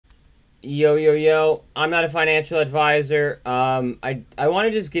Yo, yo, yo. I'm not a financial advisor. I want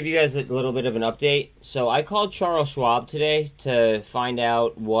to just give you guys a little bit of an update. So I called Charles Schwab today to find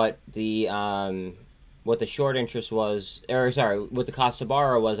out what the short interest was, or sorry, what the cost to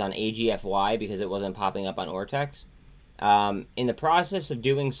borrow was on AGFY because it wasn't popping up on Ortex. In the process of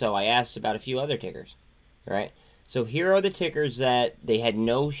doing so, I asked about a few other tickers, right? So here are the tickers that they had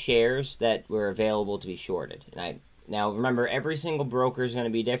no shares that were available to be shorted. Now remember, every single broker is going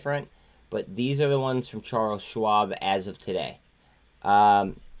to be different, but these are the ones from Charles Schwab as of today.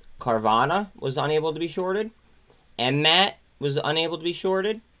 Carvana was unable to be shorted. MMAT was unable to be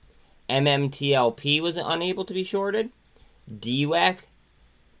shorted. MMTLP was unable to be shorted. DWAC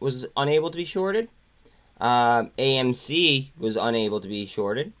was unable to be shorted. AMC was unable to be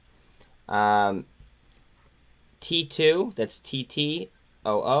shorted. T2, that's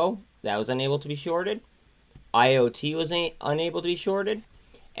TTOO, that was unable to be shorted. IOT was unable to be shorted.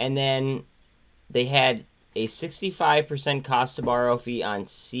 And then they had a 65% cost to borrow fee on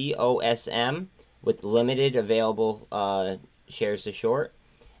COSM with limited available shares to short.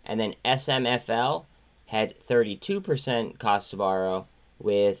 And then SMFL had 32% cost to borrow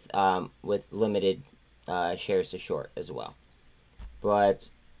with limited shares to short as well.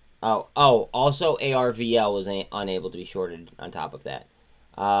 But also ARVL was unable to be shorted on top of that.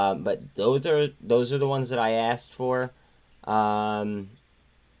 But those are the ones that I asked for.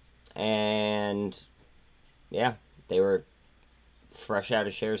 And yeah, they were fresh out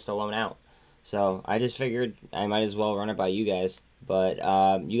of shares to loan out. So I just figured I might as well run it by you guys. But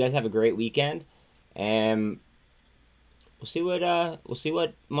you guys have a great weekend, and we'll see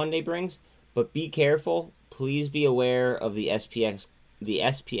what Monday brings. But be careful. Please be aware of the SPX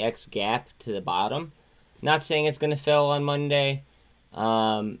gap to the bottom. Not saying it's going to fill on Monday,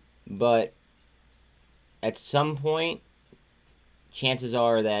 but at some point, chances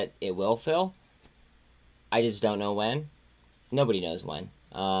are that it will fill. I just don't know when. Nobody knows when.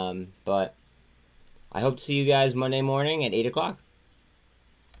 But I hope to see you guys Monday morning at 8 o'clock.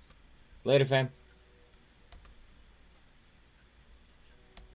 Later, fam.